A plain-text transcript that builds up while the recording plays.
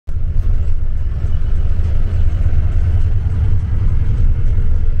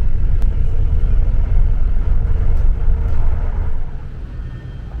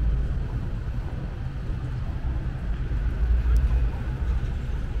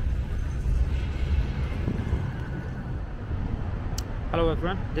Hello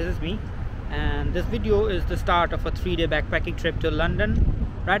everyone, this is me, and this video is the start of a 3-day backpacking trip to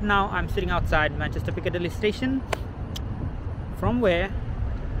London. Right now I'm sitting outside Manchester Piccadelly station, from where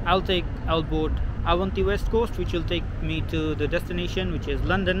I'll board Avanti West Coast, which will take me to the destination, which is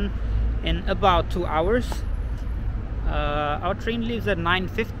London, in about 2 hours. Our train leaves at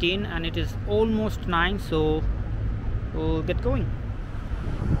 9:15 and it is almost 9, so we'll get going.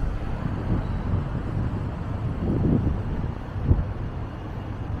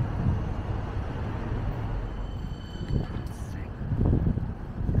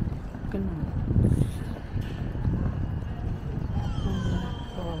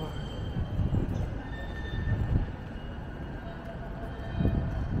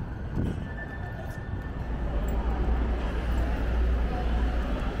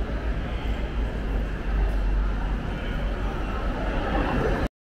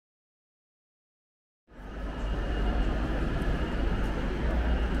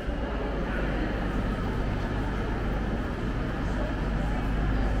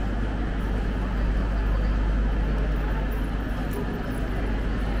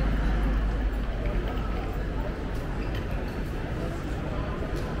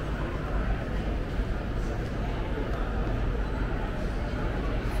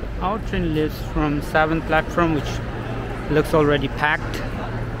 Our train leaves from 7th platform, which looks already packed.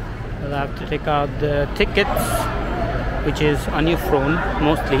 We'll have to take out the tickets, which is on your phone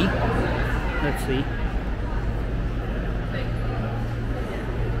mostly. Let's see.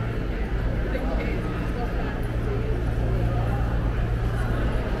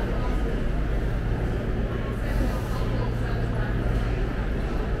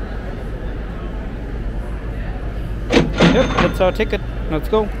 Yep, that's our ticket. Let's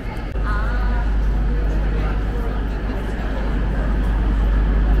go.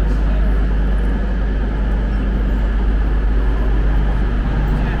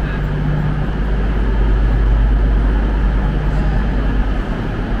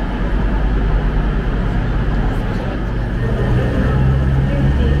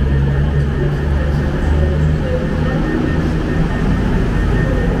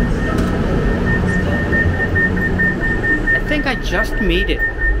 I just made it.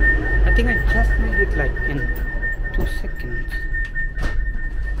 I think I just made it like in 2 seconds.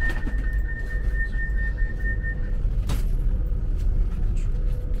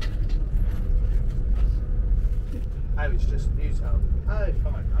 Oh, it's just news out. Oh,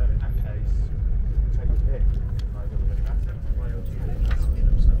 fine. Oh, in that case, take a pick. I don't really matter. Why do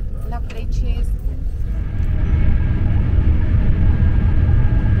you Lovely, cheers.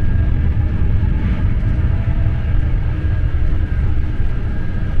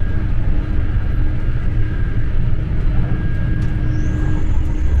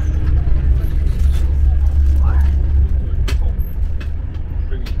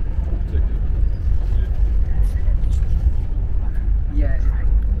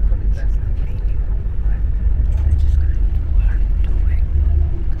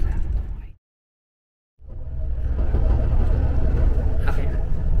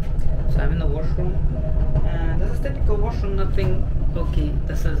 And this is typical washroom, nothing. Okay,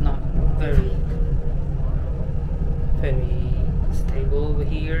 this is not very stable over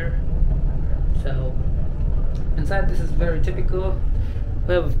here. So inside this is very typical.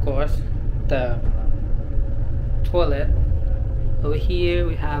 We have, of course, the toilet. Over here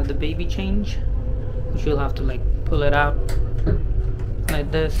we have the baby change, which you'll have to like pull it out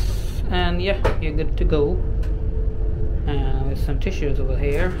like this, and yeah, you're good to go. And with some tissues over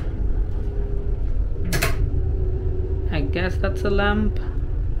here. I guess that's a lamp,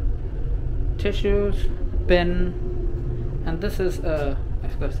 tissues, pen, and this is of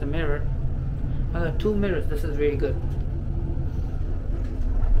course a mirror. 2 mirrors. This is very good.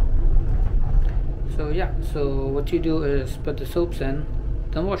 So yeah, so what you do is put the soaps in,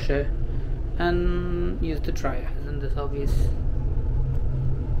 then wash it, and use the dryer. Isn't this obvious?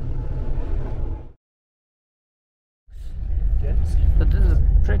 So this is a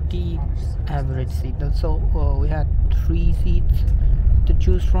pretty average seat. So we had 3 seats to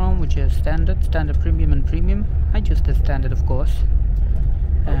choose from, which is standard, premium, and premium. I chose the standard, of course.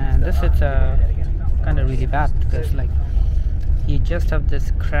 And this is kind of really bad because like you just have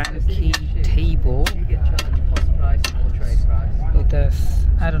this cranky table with this.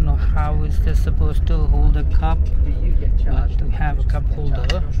 I don't know how is this supposed to hold a cup, but we have a cup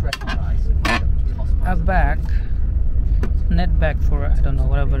holder, a bag, net bag for I don't know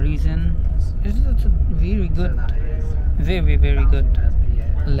whatever reason. It's a very good, very good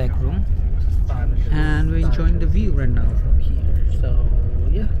leg room, and we're enjoying the view right now from here. So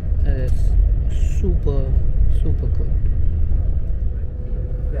yeah, it's super good.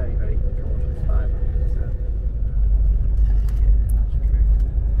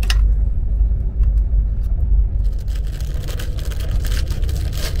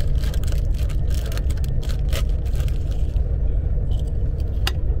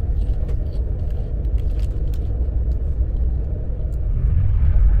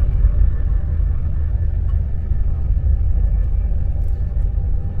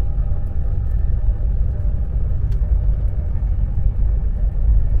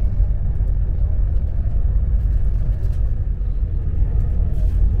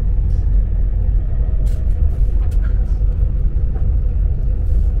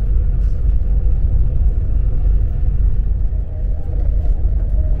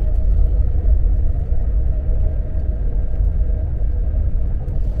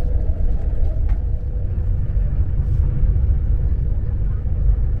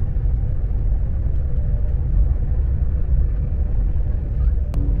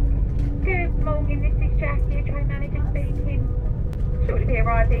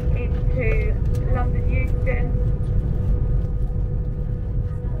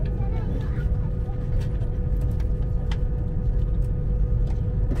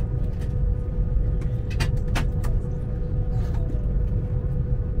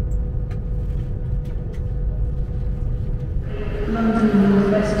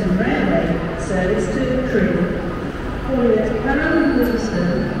 Western Railway service to Crewe. Calling at London Eusto,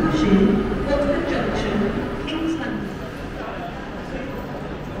 Washroom, Watford Junction, King's London.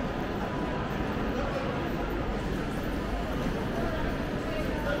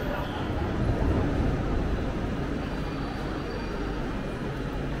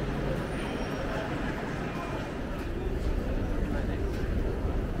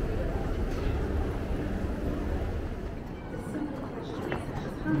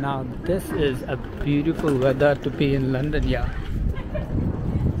 Now this is a beautiful weather to be in London, yeah.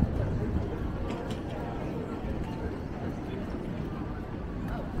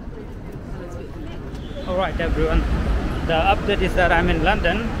 Alright everyone, the update is that I'm in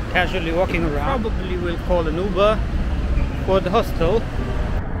London, casually walking around. Probably will call an Uber for the hostel.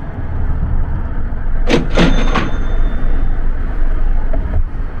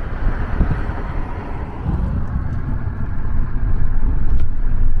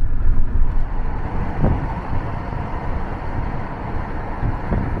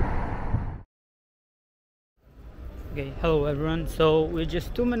 Okay, hello everyone. So we're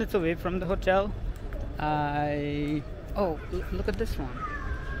just 2 minutes away from the hotel. Oh, look at this one.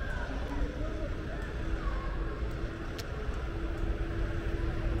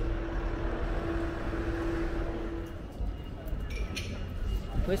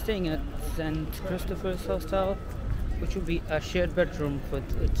 We're staying at St. Christopher's Hostel, which will be a shared bedroom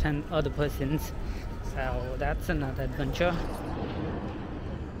with 10 other persons. So that's another adventure.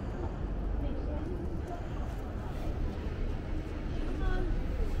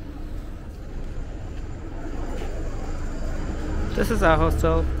 This is our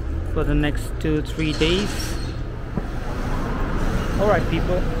hostel for the next 2-3 days. Alright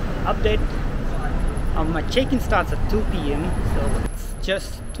people, update. My check-in starts at 2 p.m. so it's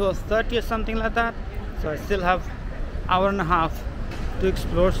just 12:30 or something like that. So I still have an hour and a half to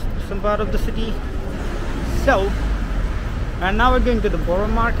explore some part of the city. So, and now we're going to the Borough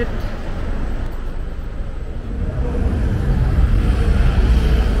Market.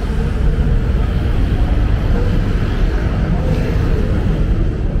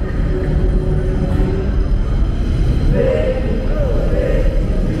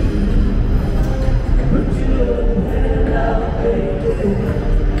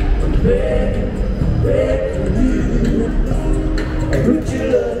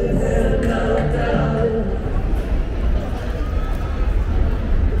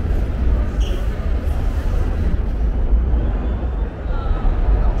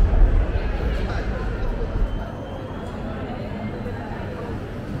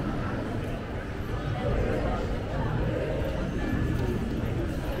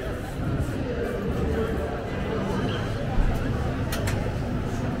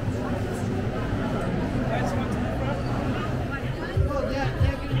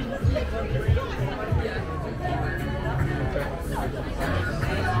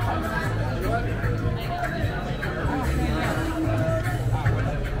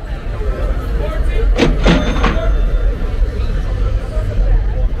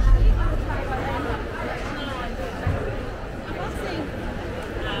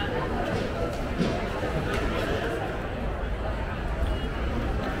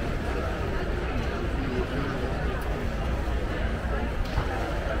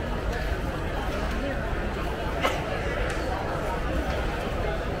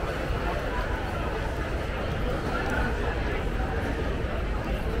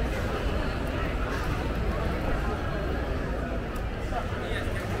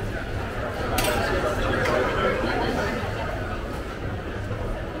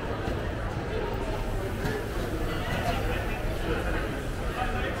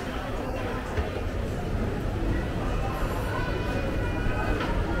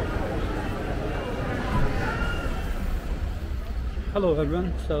 Hello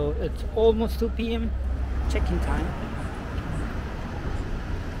everyone, so it's almost 2 p.m. check-in time.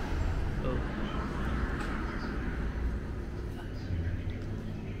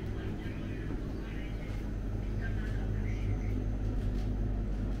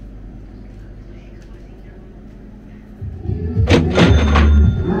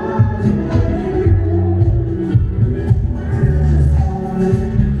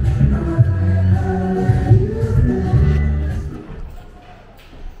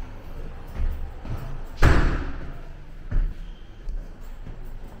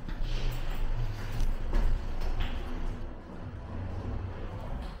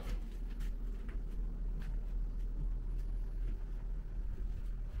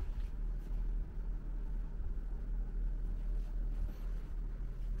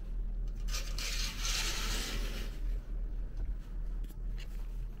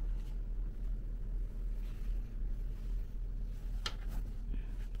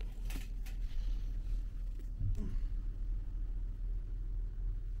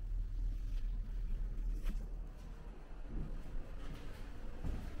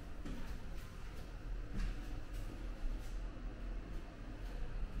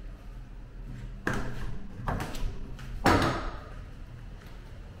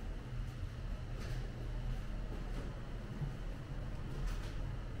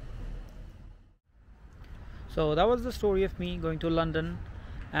 So that was the story of me going to London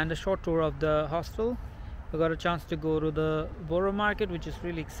and a short tour of the hostel. I got a chance to go to the Borough Market, which is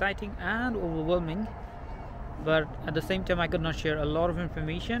really exciting and overwhelming, but at the same time I could not share a lot of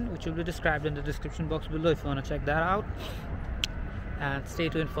information, which will be described in the description box below if you want to check that out. And stay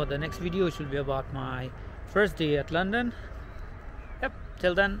tuned for the next video, which will be about my first day at London. Yep,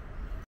 till then,